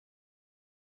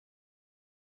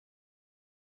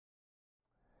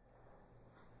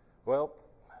Well,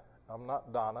 I'm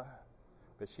not Donna,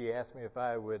 but she asked me if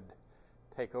I would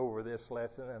take over this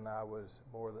lesson, and I was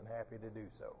more than happy to do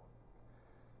so.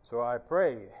 So I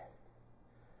pray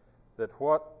that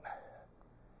what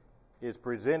is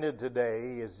presented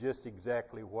today is just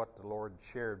exactly what the Lord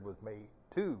shared with me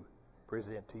to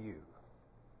present to you.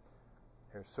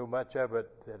 There's so much of it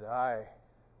that I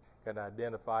can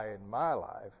identify in my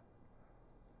life.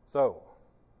 So,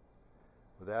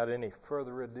 without any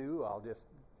further ado, I'll just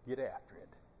get after it.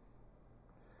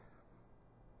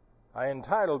 I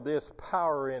entitled this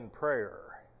Power in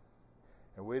Prayer,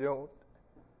 and we don't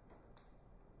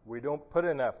put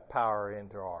enough power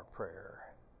into our prayer.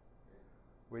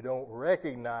 We don't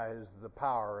recognize the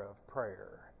power of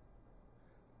prayer.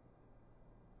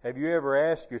 Have you ever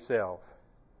asked yourself,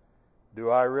 do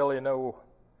I really know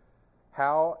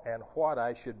how and what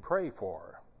I should pray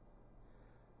for?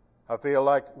 I feel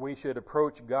like we should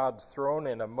approach God's throne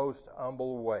in a most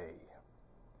humble way.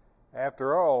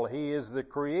 After all, He is the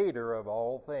creator of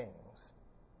all things.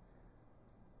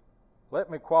 Let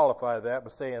me qualify that by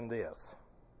saying this: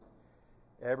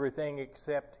 everything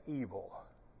except evil.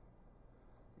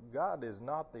 God is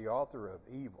not the author of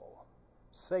evil.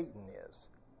 Satan is.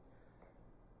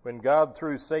 When God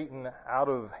threw Satan out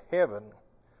of heaven,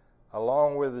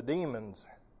 along with the demons,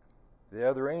 the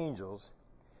other angels,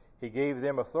 He gave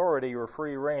them authority or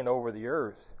free reign over the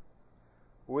earth,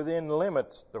 within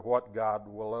limits to what God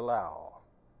will allow.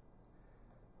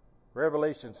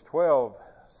 Revelations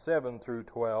 12:7 through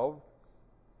 12.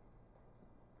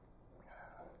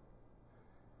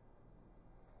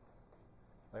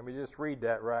 Let me just read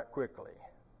that right quickly.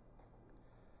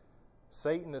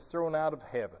 Satan is thrown out of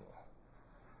heaven,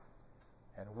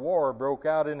 and war broke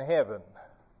out in heaven.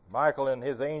 Michael and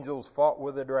his angels fought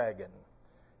with the dragon,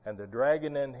 and the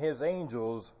dragon and his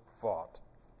angels fought.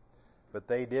 But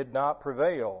they did not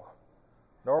prevail,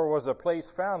 nor was a place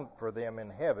found for them in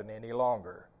heaven any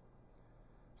longer.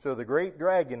 So the great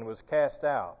dragon was cast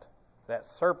out, that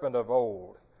serpent of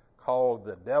old, called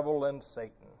the devil and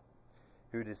Satan,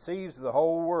 who deceives the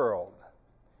whole world.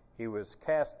 He was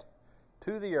cast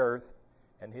to the earth,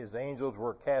 and his angels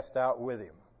were cast out with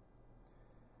him.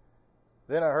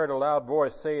 Then I heard a loud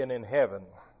voice saying in heaven,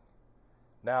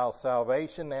 "Now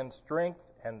salvation and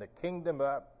strength and the kingdom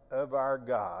of our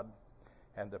God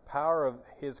and the power of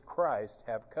His Christ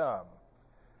have come.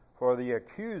 For the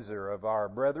accuser of our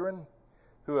brethren,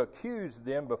 who accused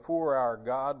them before our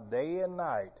God day and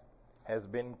night, has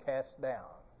been cast down.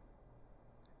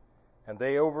 And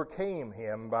they overcame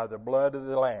him by the blood of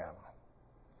the Lamb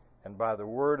and by the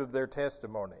word of their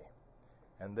testimony,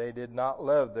 and they did not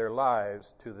love their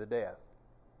lives to the death.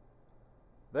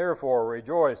 Therefore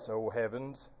rejoice, O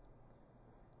heavens,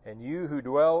 and you who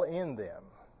dwell in them.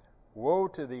 Woe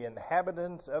to the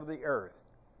inhabitants of the earth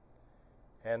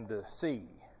and the sea,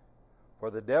 for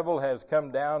the devil has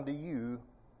come down to you,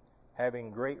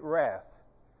 having great wrath,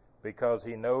 because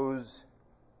he knows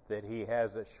that he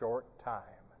has a short time."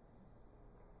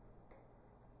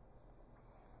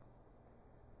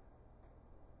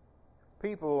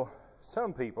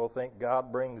 Some people think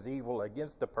God brings evil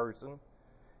against a person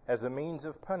as a means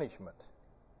of punishment.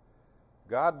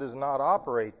 God does not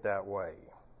operate that way.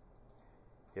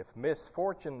 If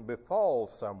misfortune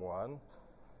befalls someone,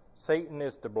 Satan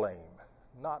is to blame,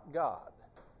 not God.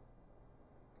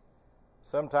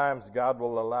 Sometimes God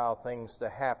will allow things to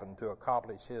happen to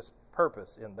accomplish His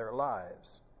purpose in their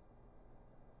lives.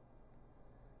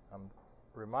 I'm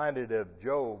reminded of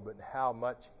Job and how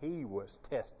much he was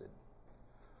tested.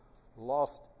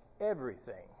 Lost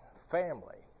everything,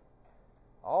 family,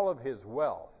 all of his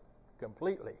wealth,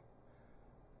 completely.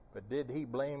 But did he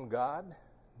blame God?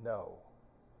 No.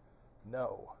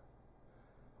 No.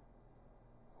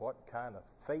 What kind of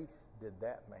faith did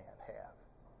that man have?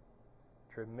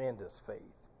 Tremendous faith.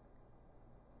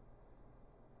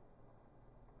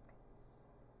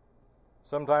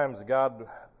 Sometimes God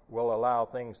will allow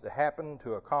things to happen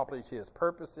to accomplish His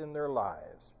purpose in their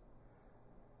lives.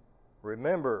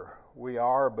 Remember, we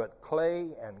are but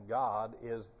clay, and God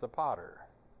is the potter.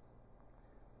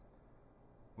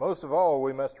 Most of all,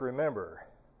 we must remember,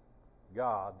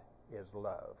 God is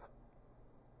love.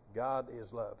 God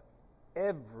is love.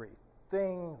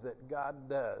 Everything that God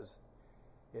does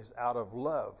is out of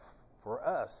love for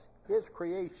us, His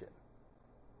creation.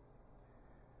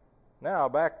 Now,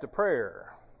 back to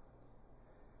prayer.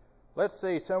 Let's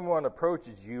say someone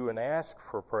approaches you and asks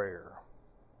for prayer.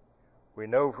 We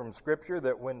know from Scripture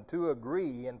that when two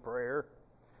agree in prayer,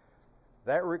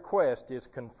 that request is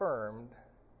confirmed,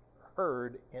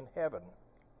 heard in heaven.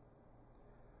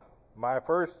 My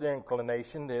first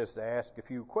inclination is to ask a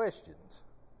few questions.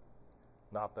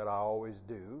 Not that I always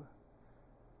do.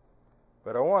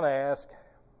 But I want to ask,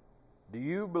 do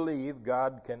you believe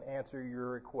God can answer your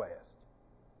request?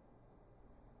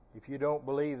 If you don't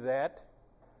believe that,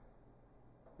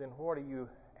 then what are you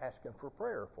asking for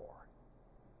prayer for?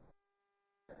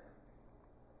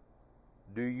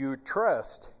 Do you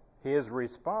trust His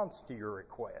response to your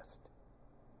request?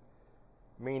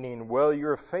 Meaning, will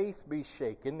your faith be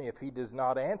shaken if He does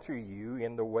not answer you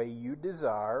in the way you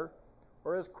desire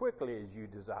or as quickly as you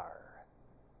desire?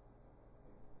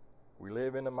 We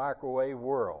live in a microwave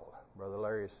world. Brother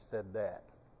Larry said that.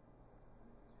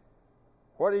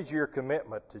 What is your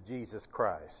commitment to Jesus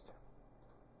Christ?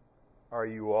 Are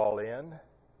you all in?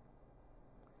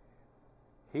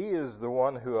 He is the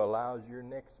one who allows your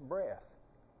next breath.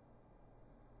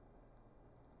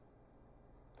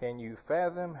 Can you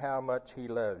fathom how much He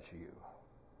loves you?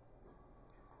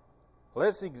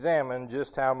 Let's examine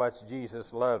just how much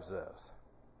Jesus loves us.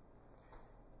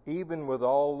 Even with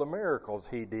all the miracles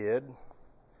He did,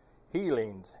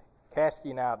 healings,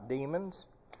 casting out demons,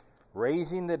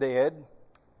 raising the dead,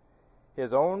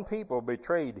 His own people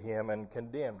betrayed Him and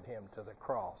condemned Him to the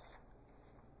cross.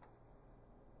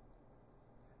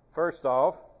 First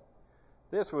off,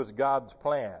 this was God's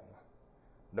plan,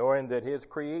 knowing that His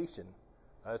creation,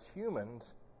 us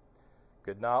humans,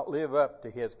 could not live up to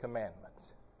His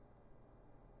commandments.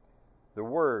 The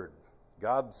Word,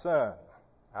 God's Son,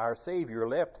 our Savior,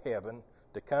 left heaven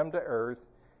to come to earth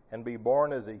and be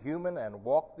born as a human and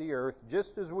walk the earth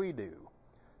just as we do,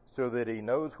 so that He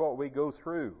knows what we go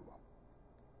through.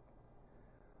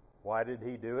 Why did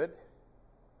He do it?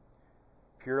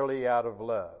 Purely out of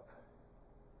love.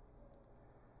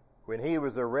 When He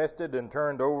was arrested and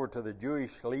turned over to the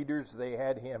Jewish leaders, they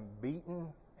had Him beaten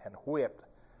and whipped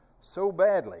so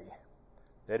badly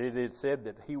that it is said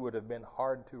that He would have been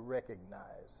hard to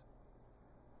recognize.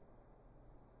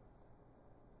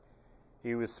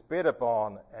 He was spit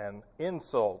upon and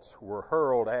insults were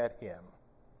hurled at Him.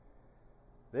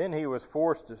 Then He was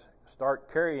forced to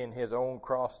start carrying His own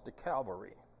cross to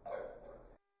Calvary.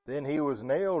 Then He was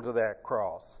nailed to that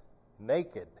cross,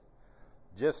 naked,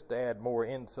 just to add more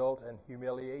insult and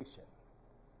humiliation.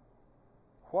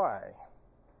 Why?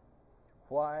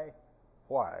 Why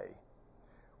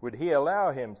would He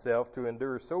allow Himself to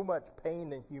endure so much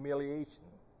pain and humiliation?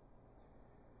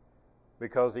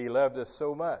 Because He loved us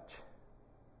so much.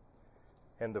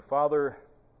 And the Father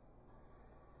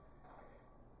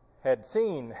had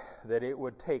seen that it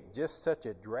would take just such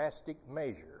a drastic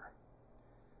measure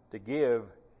to give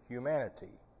humanity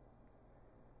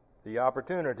the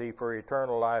opportunity for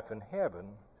eternal life in heaven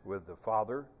with the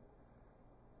Father,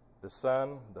 the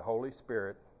Son, the Holy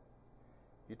Spirit.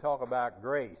 You talk about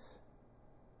grace.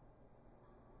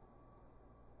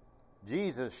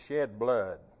 Jesus shed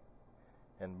blood,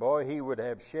 and boy, He would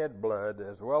have shed blood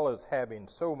as well as having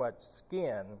so much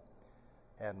skin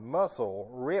and muscle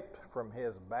ripped from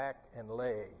His back and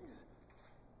legs.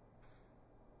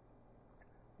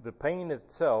 The pain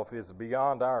itself is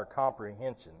beyond our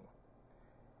comprehension.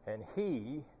 And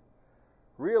He,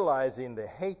 realizing the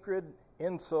hatred,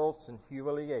 insults, and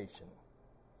humiliation,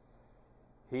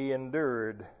 He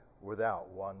endured without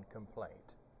one complaint.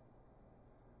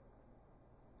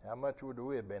 How much would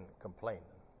we have been complaining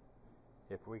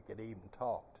if we could even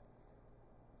talked?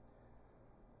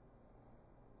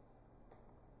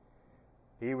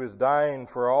 He was dying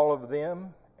for all of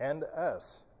them and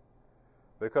us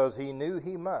because He knew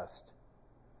He must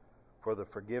for the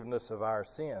forgiveness of our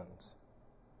sins.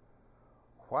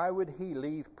 Why would He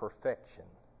leave perfection,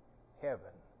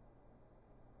 heaven?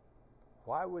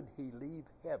 Why would He leave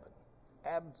heaven,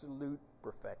 absolute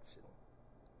perfection,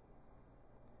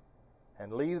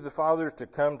 and leave the Father to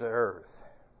come to earth?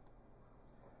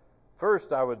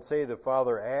 First, I would say the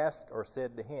Father asked or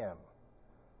said to Him,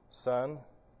 "Son,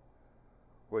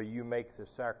 will you make the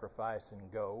sacrifice and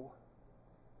go?"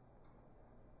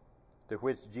 To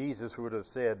which Jesus would have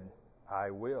said,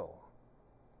 "I will."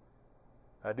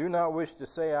 I do not wish to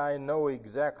say I know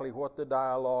exactly what the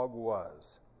dialogue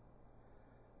was,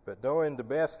 but knowing the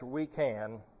best we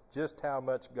can just how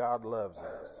much God loves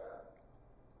us,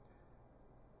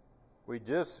 we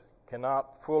just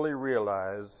cannot fully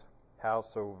realize how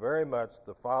so very much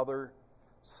the Father,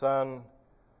 Son,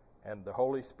 and the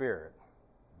Holy Spirit,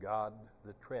 God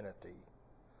the Trinity,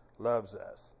 loves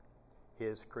us,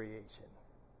 His creation.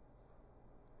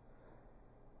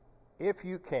 If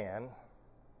you can,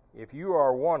 if you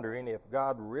are wondering if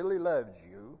God really loves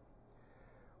you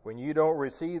when you don't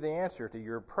receive the answer to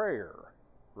your prayer,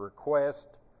 request,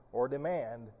 or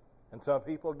demand, and some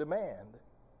people demand,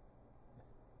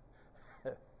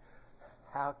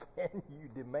 how can you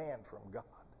demand from God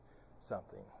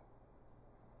something?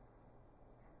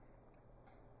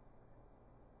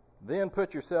 Then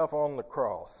put yourself on the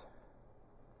cross.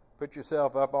 Put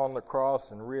yourself up on the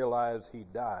cross and realize he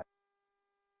died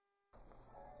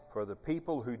for the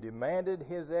people who demanded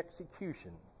his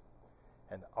execution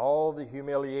and all the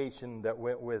humiliation that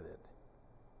went with it.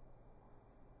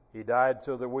 He died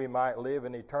so that we might live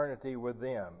in eternity with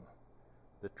them,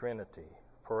 the Trinity,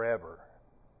 forever.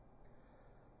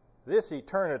 This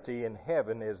eternity in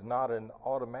heaven is not an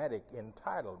automatic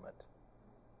entitlement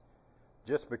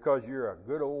just because you're a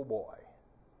good old boy.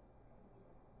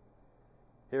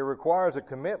 It requires a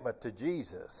commitment to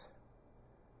Jesus,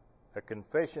 a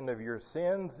confession of your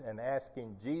sins, and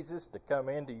asking Jesus to come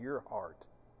into your heart.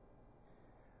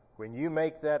 When you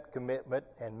make that commitment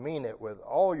and mean it with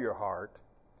all your heart,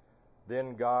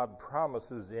 then God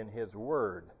promises in His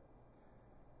Word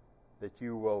that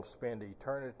you will spend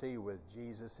eternity with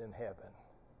Jesus in heaven.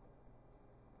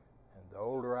 And the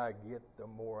older I get, the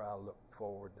more I look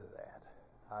forward to that.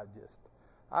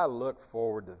 I look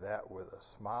forward to that with a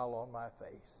smile on my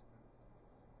face.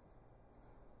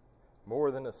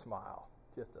 More than a smile,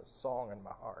 just a song in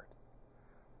my heart.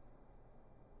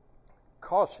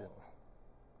 Caution.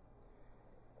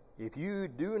 If you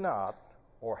do not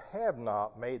or have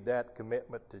not made that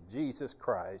commitment to Jesus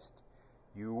Christ,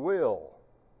 you will,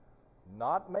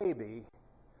 not maybe,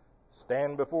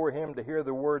 stand before Him to hear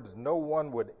the words no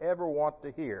one would ever want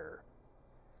to hear.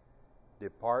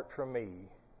 Depart from me,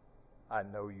 I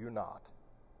know you not.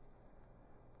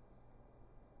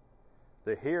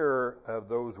 The hearer of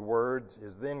those words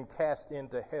is then cast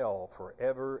into hell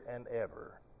forever and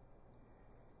ever,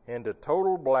 into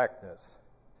total blackness,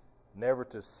 never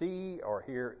to see or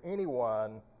hear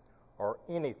anyone or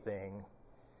anything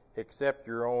except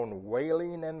your own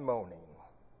wailing and moaning,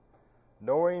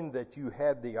 knowing that you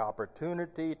had the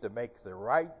opportunity to make the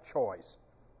right choice,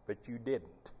 but you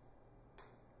didn't.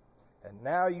 And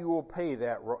now you will pay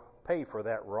for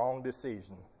that wrong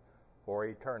decision for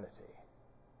eternity.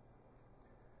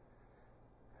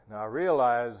 Now I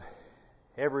realize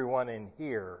everyone in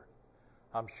here,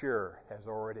 I'm sure, has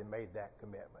already made that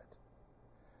commitment.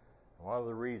 One of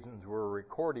the reasons we're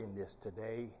recording this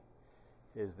today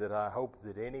is that I hope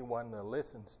that anyone that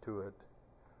listens to it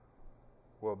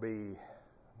will be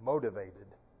motivated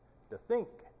to think.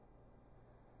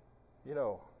 You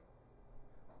know,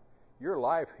 your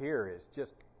life here is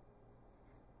just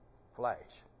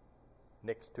flash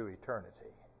next to eternity.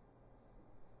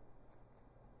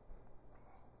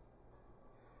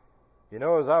 You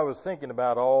know, as I was thinking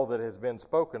about all that has been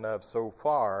spoken of so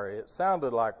far, it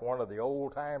sounded like one of the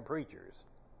old-time preachers.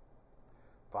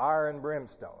 Fire and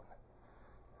brimstone.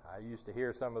 I used to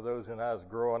hear some of those when I was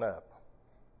growing up.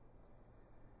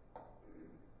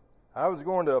 I was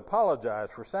going to apologize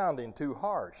for sounding too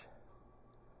harsh,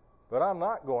 but I'm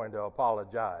not going to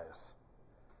apologize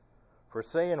for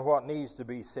saying what needs to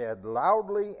be said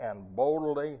loudly and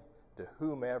boldly to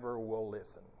whomever will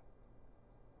listen.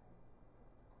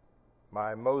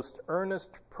 My most earnest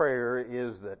prayer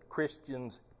is that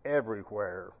Christians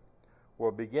everywhere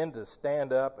will begin to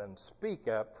stand up and speak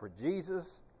up for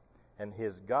Jesus and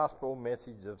His gospel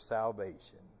message of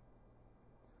salvation.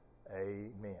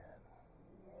 Amen. Amen.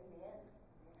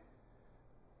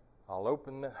 I'll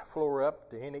open the floor up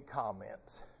to any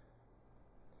comments.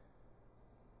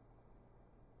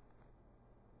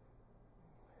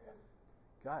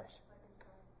 Gosh.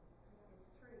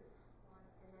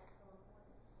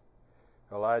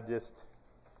 Well,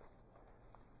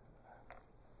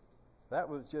 that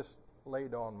was just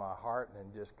laid on my heart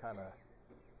and just kind of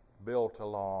built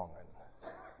along.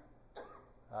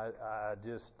 And I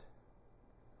just,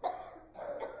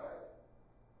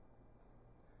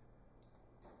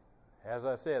 as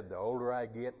I said, the older I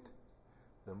get,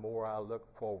 the more I look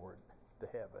forward to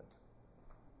heaven.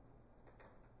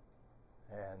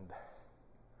 And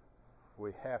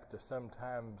we have to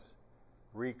sometimes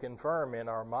reconfirm in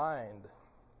our mind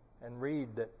and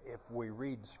read that if we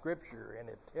read Scripture and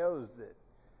it tells that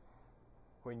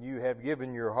when you have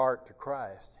given your heart to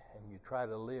Christ and you try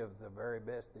to live the very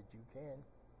best that you can,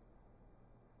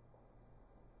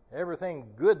 everything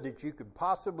good that you could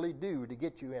possibly do to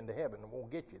get you into heaven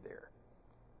won't get you there.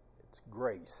 It's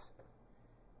grace.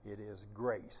 It is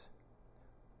grace.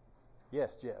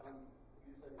 Yes, Jeff.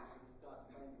 You said that it was God's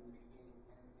plan from the beginning,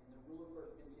 and the rule of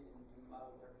first mention in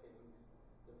Bible interpretation,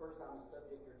 the first time a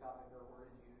subject or topic or word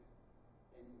is used,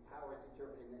 and how it's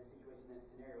interpreted in that situation, that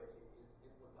scenario,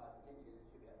 is what God's intention it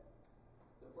should have.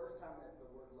 The first time that the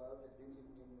word love is mentioned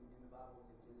in the Bible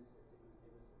is in Genesis.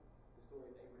 It was the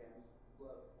story of Abraham's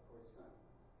love for his son.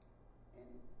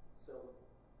 And so,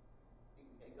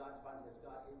 and God defines it as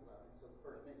God is love. And so the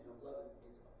first mention of love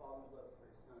is a father's love for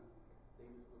his son that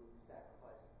he was willing to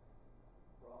sacrifice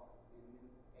for rock. And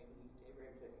when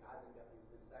Abraham took Isaac up and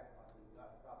was going to sacrifice him,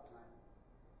 God stopped the knife.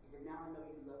 He said, now I know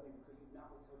you love me because you've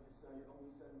not withheld your son, your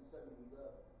only son, the son whom you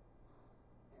love.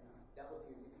 And that was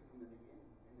the intention from the beginning.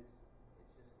 And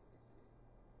it's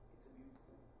a beautiful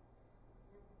thing.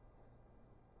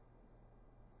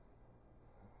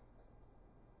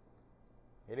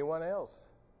 Anyone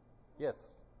else?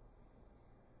 Yes.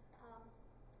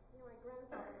 My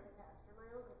grandfather was a pastor. My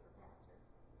uncles were pastors.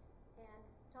 And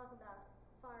talk about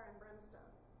fire and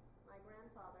brimstone. My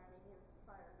grandfather, he was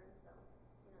fire and brimstone.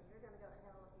 You're going to go to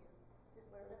hell if you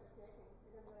didn't wear lipstick, and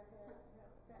you're going to go to hell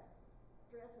if that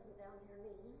dress isn't down to your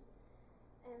knees.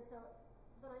 And so,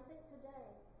 but I think today,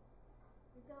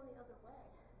 we've gone the other way.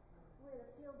 We're in a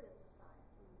feel-good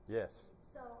society. Yes.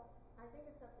 So, I think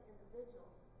it's up to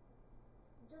individuals.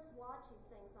 Just watching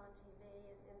things on TV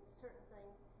and certain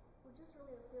things, we just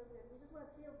really feel good. We just want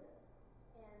to feel good.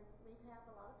 And we have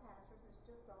a lot of pastors, it's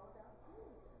just all about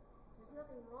feeling good. There's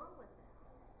nothing wrong with that.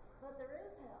 But there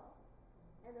is hell,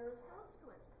 and there is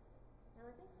consequences.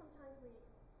 And I think sometimes we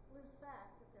lose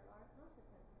fact that there are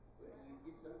consequences. Well,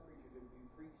 you get some preachers who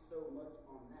preach so much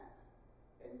on that.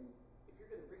 And if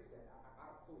you're going to preach that,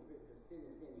 I fully agree, because sin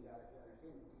is sin, you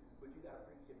understand. But you got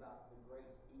to preach about the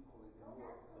grace equally and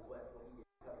more with what he did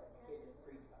cover. You can't just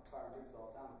preach about fire and brimstone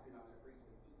all the time if you're not going to preach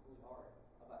it equally hard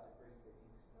about the grace that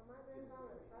Jesus. Well, my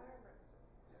grandfather was fire and brimstone.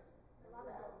 A lot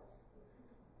of balance.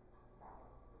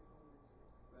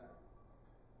 Right.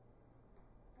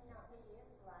 He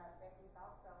is live, but he's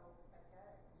also a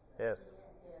judge. Yes.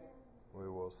 Yes. We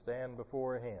will stand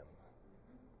before him.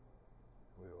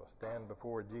 We will stand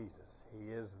before Jesus. He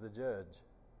is the judge.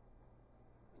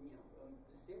 And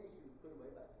the sin issue is put away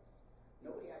by Jesus.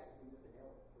 Nobody actually ends up in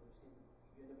hell for sin.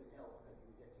 You end up in hell because you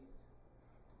reject Jesus.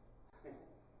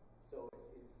 So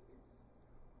it's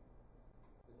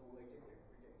there's only way to get there.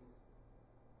 Reject Jesus.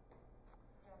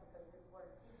 Yeah, because his word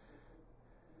teaches that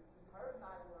if you've heard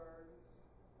my word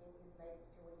and you've made the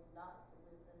choice not to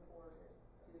listen or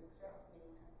to accept me,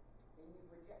 then you've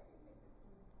rejected me.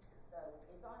 So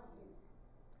it's on you.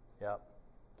 Yep.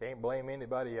 Can't blame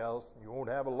anybody else. You won't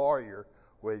have a lawyer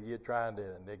with you trying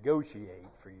to negotiate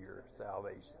for your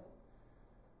salvation.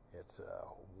 It's a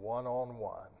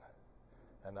one-on-one.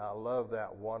 And I love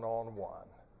that one-on-one.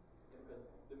 Yeah, because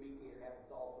the mediator happens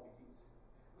to also be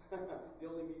Jesus. The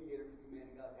only mediator between man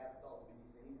and God happens to also be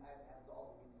Jesus. And he happens to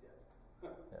also be the judge.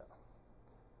 Yeah.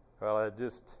 Well, I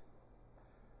just,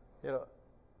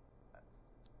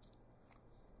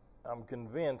 I'm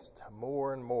convinced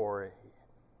more and more,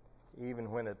 even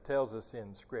when it tells us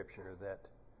in Scripture, that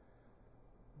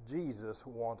Jesus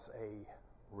wants a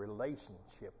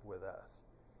relationship with us.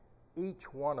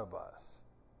 Each one of us.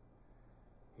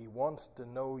 He wants to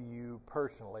know you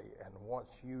personally and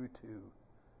wants you to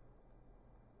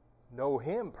know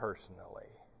him personally.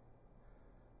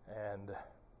 And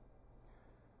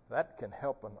that can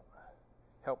help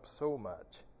so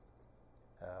much.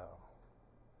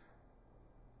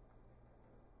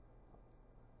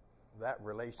 That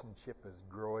relationship is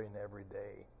growing every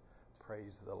day.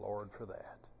 Praise the Lord for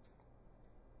that.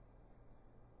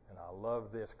 And I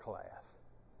love this class.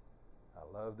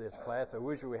 I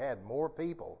wish we had more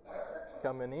people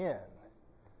coming in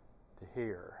to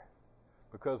hear,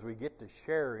 because we get to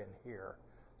share in here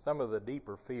some of the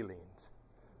deeper feelings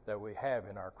that we have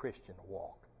in our Christian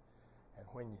walk. And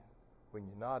when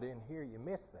you're not in here, you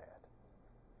miss that.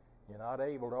 You're not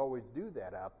able to always do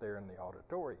that out there in the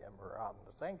auditorium or out in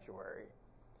the sanctuary.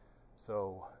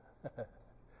 So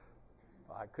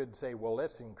I could say, well,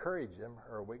 let's encourage them,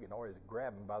 or we can always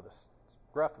grab them by the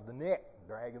scruff of the neck and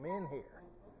drag them in here.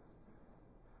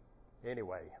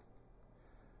 Anyway,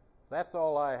 that's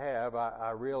all I have.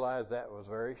 I realize that was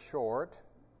very short,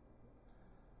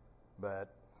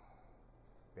 but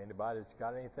if anybody's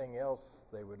got anything else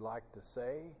they would like to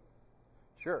say,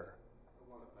 sure.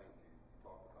 One of the things you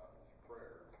talked about is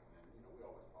prayer, and we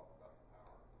always talk about the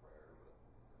power of prayer, but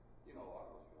a lot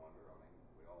of us wonder. I mean,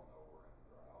 we all know we're in a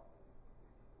drought and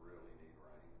we really need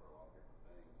rain for a lot of different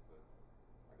things, but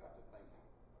I got to thinking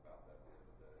about that the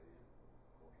other day, and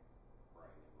of course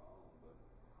praying in my own, but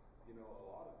a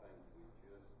lot of things we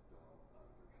just don't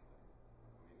understand.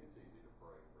 I mean, it's easy to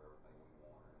pray for everything we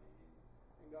want or need,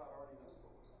 and God already knows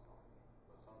what we want or need,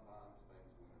 but sometimes things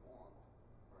we want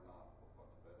are not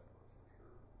what's best for us, for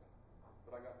sure.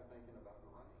 But I got to thinking about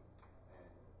the rain, and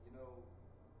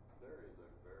there is a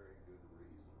very good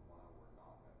reason why we're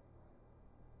not having rain.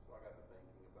 So I got to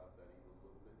thinking about that even a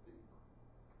little bit deeper.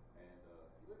 And if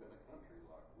you live in the country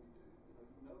like we do,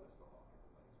 you notice a lot of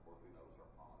different things. Of course, we notice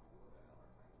our ponds going down,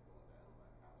 our tanks going down,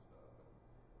 that kind of stuff, and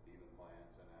even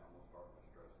plants and animals starting to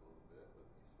stress a little bit. But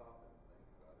you stop and think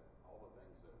about it, all the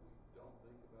things that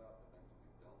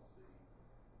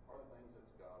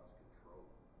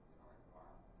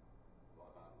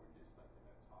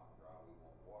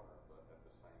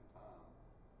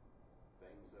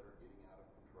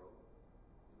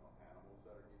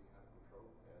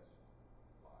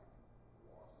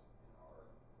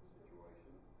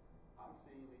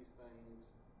things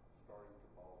starting to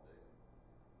fall dead.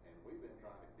 And we've been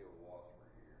trying to kill wasps for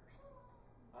years.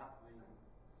 I mean,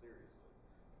 seriously.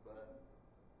 But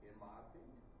in my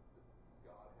opinion,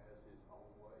 God has his own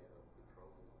way of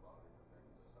controlling a lot of different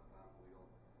things that sometimes we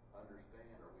don't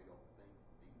understand, or we don't think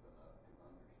deep enough to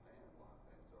understand why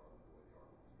things are the way they are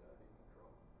when he's got it in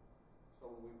control. So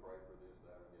when we pray for this,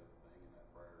 that, or the other thing, and that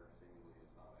prayer seemingly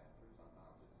is not answered,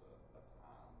 sometimes it's a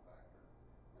time factor,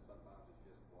 and sometimes it's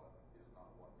just what is not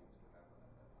what needs to happen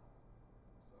at that time.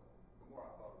 So the more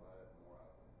I thought about it, the more I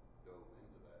dove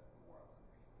into that, the more I've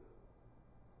understood.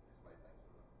 It's made things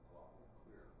a lot more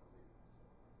clear for me.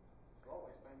 So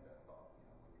always think that thought,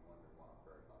 when you wonder why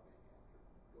prayer is not being answered.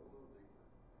 Go a little deeper,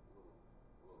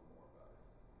 a little more about it.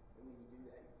 And when you do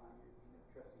that, you find you end up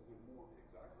trusting him more.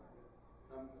 Exactly.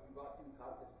 You brought two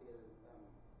concepts together,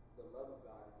 the love of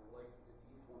God and the relationship that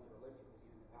Jesus wants a relationship with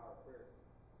you, and the power of prayer.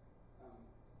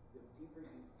 The deeper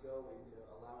you go into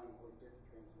allowing the Holy Spirit to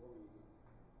transform you,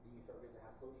 then you start realizing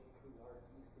how close you truly are to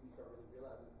Jesus, and you start really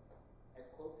realizing as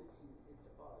close as Jesus is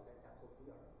to Father, that's how close we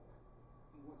are.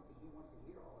 He wants to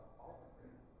hear all our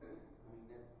prayer.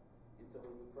 And so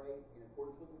when we pray in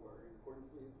accordance with the Word, in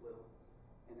accordance with His will,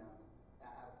 and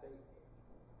out of faith,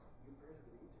 your prayers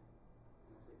are going to answer.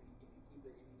 So if you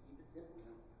keep it simple,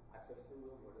 I trust your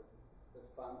will, Lord.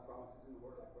 Let's find the promises in the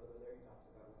Word, like Brother Larry talks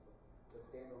about. Let's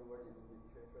stand on the Word and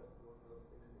trust the Lord for those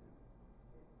things.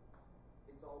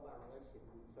 It's all about relationship.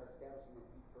 When you start establishing that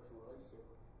deep personal relationship,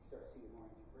 you start seeing more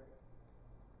answered prayer.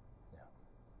 Yeah.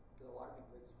 Because a lot of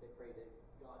people, they pray that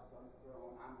God's on his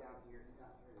throne, I'm down here, he's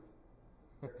not hearing me.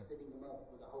 They're sitting him up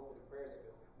with a hope and a prayer,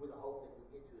 with a hope that we'll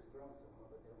get to his throne somewhere,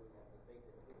 but they don't really have the faith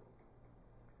that it will.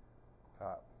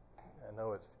 I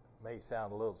know it may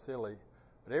sound a little silly,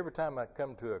 but every time I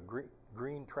come to a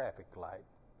green traffic light,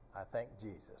 I thank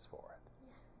Jesus for it.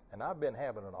 And I've been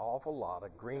having an awful lot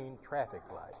of green traffic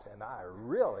lights, and I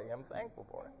really am thankful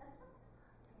for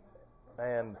it.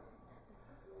 And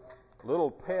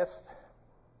little pest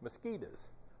mosquitoes.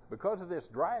 Because of this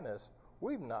dryness,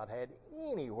 we've not had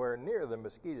anywhere near the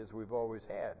mosquitoes we've always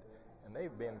had. And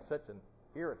they've been such an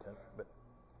irritant, but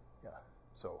yeah.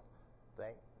 So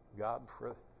thank God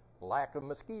for lack of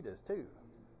mosquitoes too.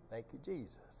 Thank you,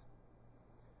 Jesus.